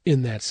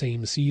in that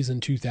same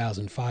season,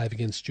 2005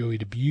 against Joey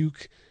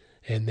Dubuque,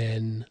 and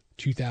then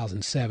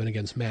 2007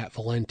 against Matt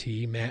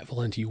Valenti. Matt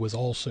Valenti was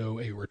also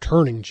a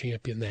returning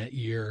champion that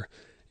year,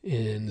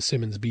 and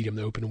Simmons beat him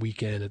the open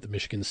weekend at the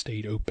Michigan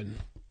State Open.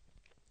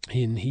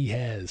 And he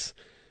has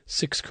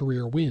 6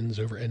 career wins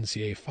over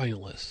NCAA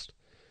finalists.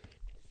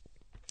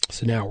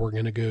 So now we're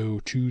going to go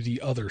to the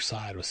other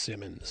side with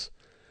Simmons.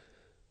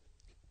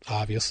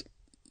 Obvious.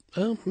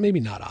 Well, maybe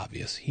not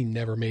obvious. He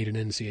never made an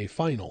NCAA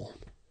final.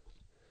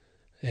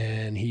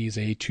 And he's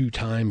a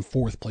 2-time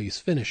 4th place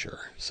finisher.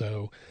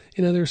 So,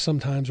 there's some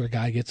times where a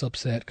guy gets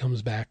upset,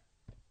 comes back,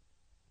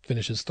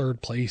 finishes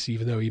 3rd place,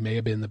 even though he may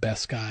have been the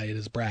best guy in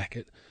his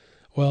bracket.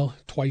 Well,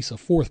 twice a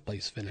 4th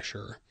place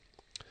finisher.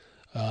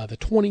 The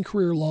 20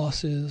 career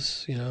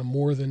losses,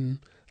 more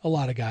than a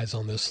lot of guys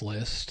on this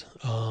list.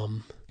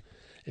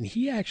 And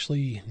he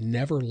actually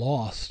never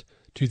lost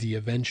to the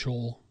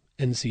eventual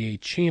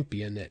NCAA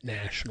champion at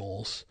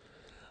Nationals.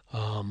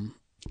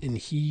 And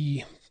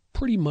he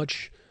pretty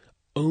much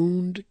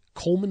owned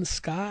Coleman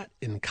Scott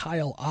and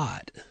Kyle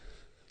Ott.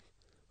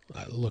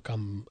 Look,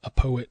 I'm a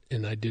poet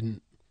and I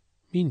didn't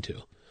mean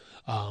to.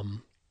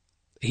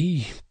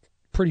 He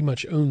pretty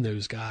much owned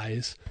those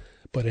guys,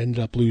 but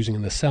ended up losing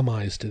in the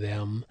semis to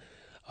them.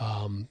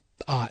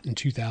 Ott in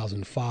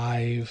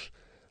 2005.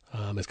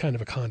 It's kind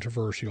of a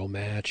controversial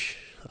match.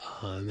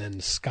 And then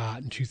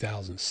Scott in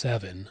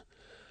 2007.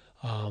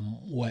 A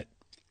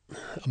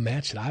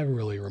match that I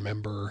really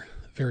remember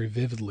very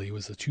vividly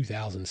was the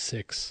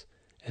 2006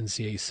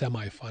 NCAA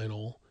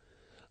semifinal.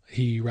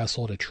 He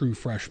wrestled a true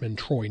freshman,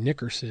 Troy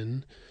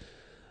Nickerson.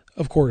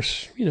 Of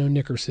course,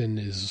 Nickerson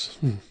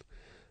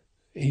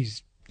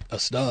he's a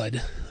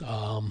stud,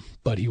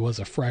 but he was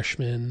a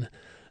freshman.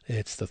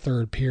 It's the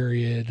 3rd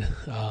period.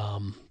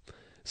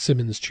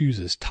 Simmons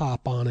chooses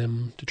top on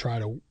him to try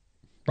to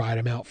ride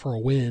him out for a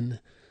win,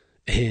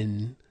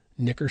 and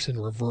Nickerson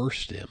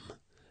reversed him.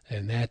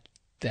 And that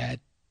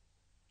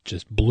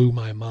just blew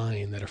my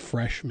mind that a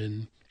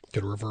freshman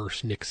could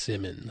reverse Nick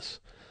Simmons.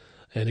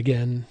 And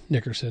again,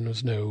 Nickerson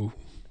was no,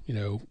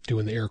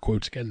 doing the air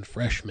quotes again,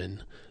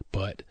 freshman,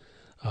 but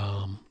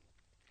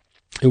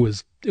it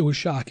was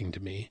shocking to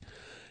me.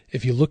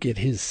 If you look at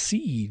his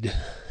seed,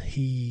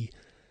 he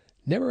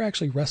never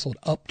actually wrestled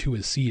up to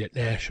his seed at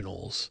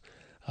Nationals.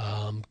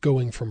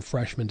 Going from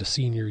freshman to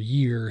senior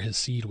year, his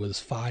seed was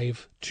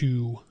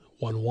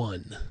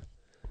 5-2-1-1.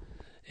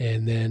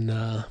 And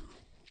then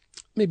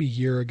maybe a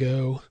year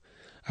ago,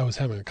 I was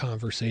having a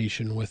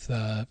conversation with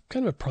kind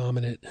of a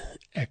prominent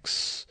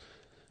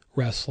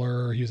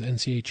ex-wrestler. He was an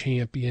NCAA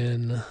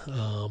champion. I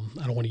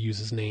don't want to use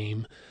his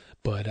name,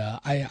 but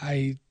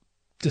I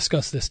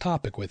discussed this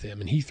topic with him,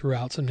 and he threw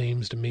out some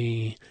names to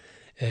me,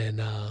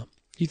 and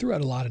he threw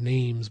out a lot of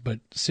names, but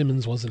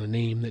Simmons wasn't a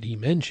name that he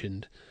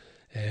mentioned.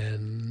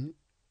 And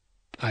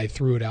I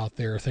threw it out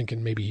there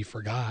thinking maybe he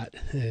forgot.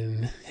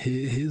 And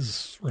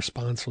his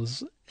response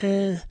was,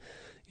 he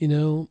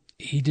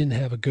didn't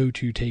have a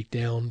go-to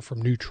takedown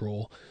from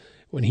neutral.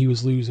 When he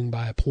was losing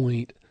by a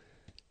point,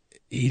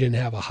 he didn't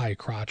have a high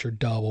crotch or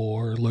double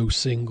or low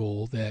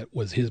single that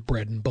was his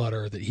bread and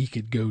butter that he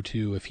could go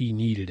to if he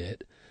needed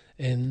it.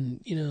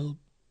 And,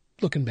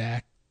 looking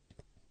back,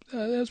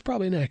 that's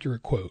probably an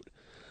accurate quote.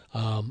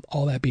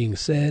 All that being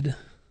said,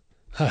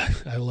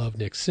 I love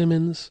Nick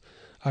Simmons.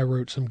 I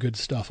wrote some good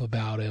stuff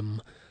about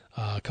him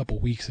a couple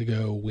weeks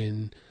ago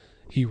when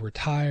he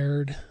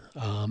retired,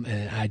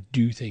 and I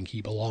do think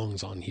he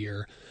belongs on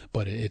here,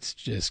 but it's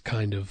just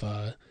kind of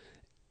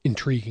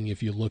intriguing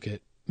if you look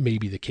at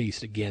maybe the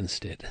case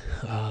against it.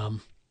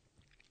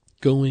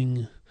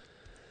 Going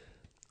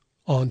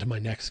on to my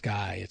next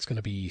guy, it's going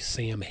to be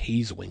Sam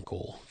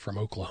Hazewinkel from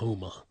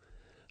Oklahoma.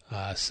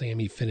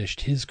 Sammy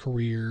finished his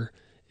career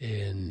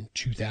in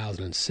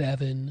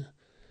 2007.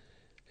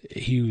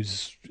 He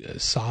was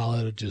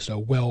solid, just a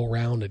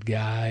well-rounded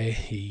guy.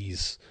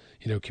 He's,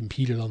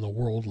 competed on the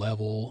world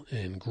level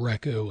in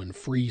Greco and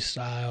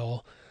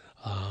freestyle.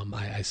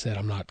 I said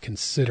I'm not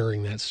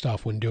considering that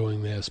stuff when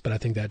doing this, but I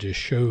think that just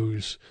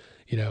shows,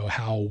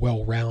 how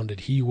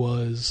well-rounded he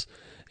was.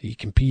 He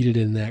competed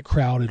in that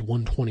crowded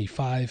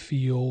 125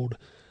 field.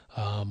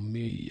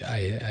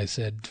 I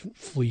said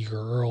Flieger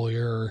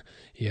earlier.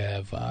 You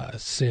have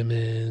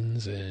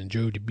Simmons and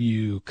Joe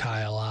Dubuque,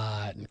 Kyle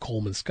Ott, and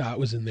Coleman Scott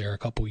was in there a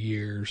couple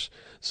years.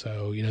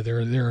 So,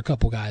 there are a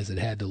couple guys that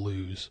had to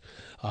lose.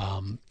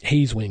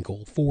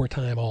 Hazewinkel,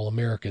 4-time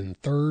All-American,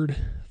 third,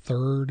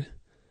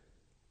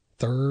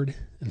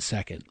 and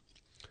second.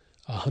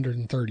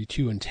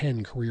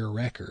 132-10 career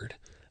record.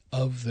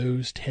 Of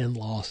those 10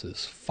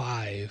 losses,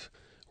 5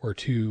 were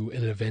to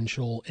an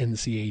eventual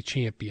NCAA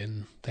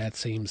champion that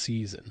same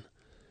season.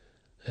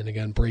 And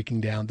again,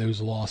 breaking down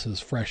those losses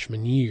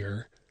freshman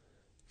year,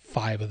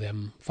 5 of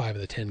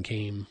the 10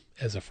 came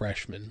as a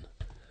freshman.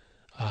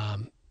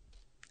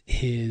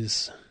 He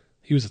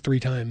was a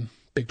 3-time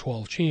Big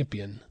 12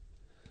 champion.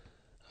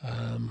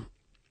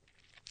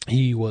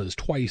 He was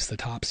twice the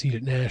top seed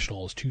at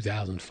Nationals,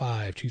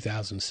 2005,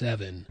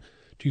 2007.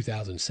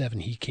 2007,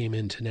 he came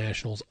into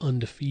Nationals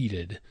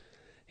undefeated.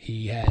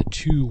 He had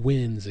 2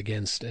 wins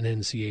against an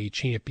NCAA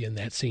champion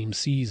that same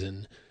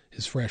season,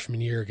 his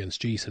freshman year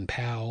against Jason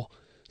Powell,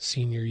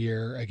 senior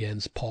year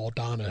against Paul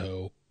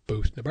Donahoe,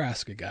 both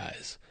Nebraska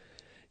guys.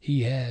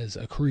 He has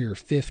a career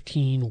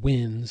 15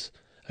 wins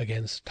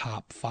against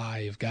top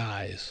 5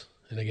 guys.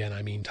 And again,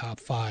 I mean top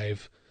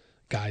 5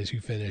 guys who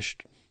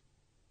finished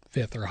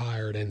 5th or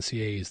higher at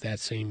NCAAs that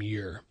same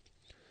year.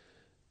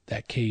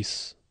 That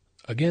case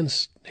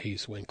against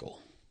Hazewinkel,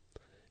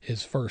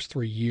 his first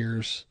 3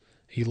 years,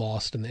 he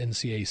lost in the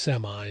NCAA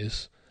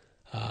semis.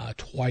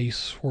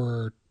 Twice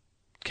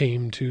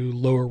came to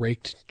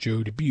lower-ranked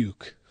Joe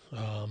Dubuque,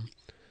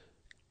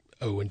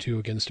 0-2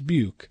 against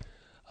Dubuque.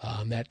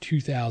 That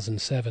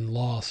 2007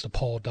 loss to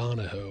Paul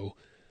Donahoe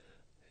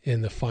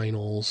in the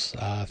finals,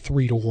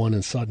 3-1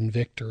 in sudden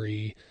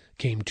victory,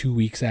 came 2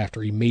 weeks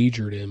after he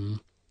majored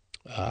him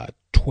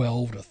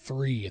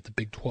 12-3 at the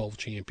Big 12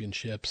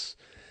 championships.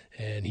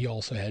 And he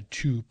also had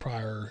 2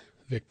 prior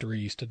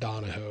victories to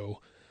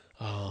Donahoe.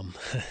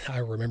 I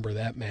remember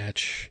that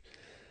match.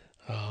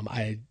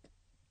 I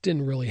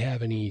didn't really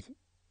have any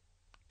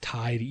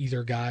tie to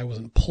either guy. I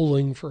wasn't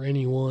pulling for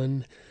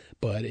anyone,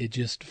 but it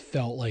just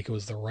felt like it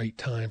was the right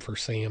time for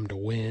Sam to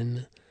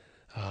win.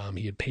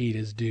 He had paid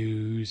his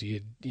dues.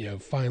 He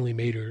had, finally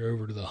made it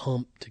over to the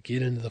hump to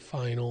get into the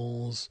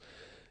finals,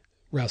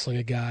 wrestling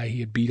a guy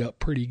he had beat up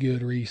pretty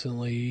good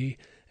recently,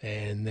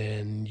 and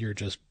then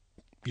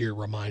you're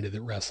reminded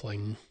that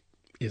wrestling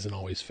isn't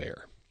always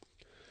fair.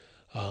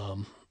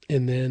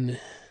 And then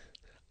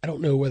I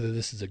don't know whether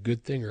this is a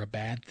good thing or a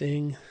bad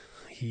thing.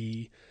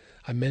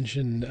 I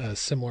mentioned a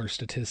similar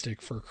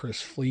statistic for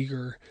Chris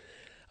Flieger.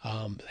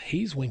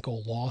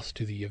 Hazewinkel lost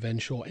to the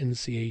eventual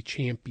NCAA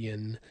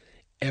champion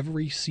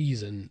every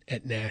season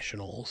at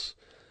Nationals.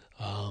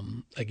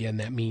 Again,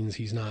 that means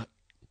he's not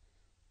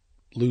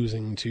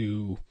losing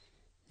to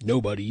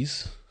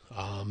nobodies.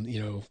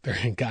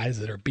 Guys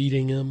that are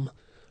beating him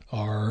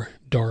are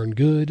darn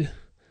good.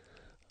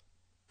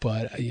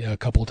 But, a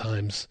couple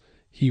times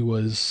he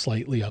was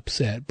slightly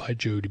upset by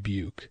Joe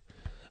Dubuque.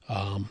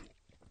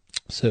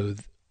 So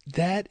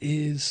that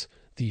is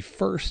the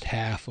first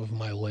half of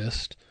my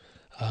list.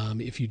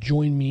 If you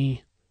join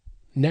me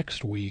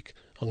next week,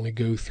 I'm going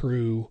to go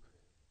through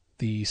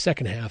the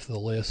second half of the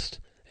list,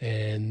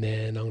 and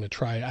then I'm going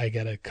to I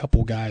got a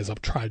couple guys I'll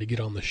try to get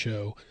on the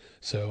show.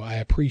 So I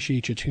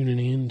appreciate you tuning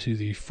in to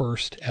the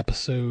first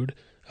episode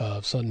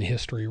of Sudden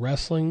History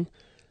Wrestling.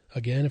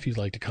 Again, if you'd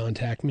like to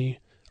contact me,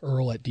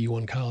 Earl at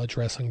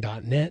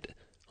D1collegewrestling.net,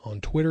 on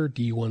Twitter,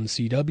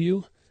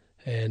 D1CW,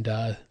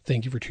 and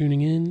thank you for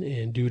tuning in,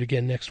 and do it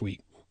again next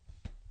week.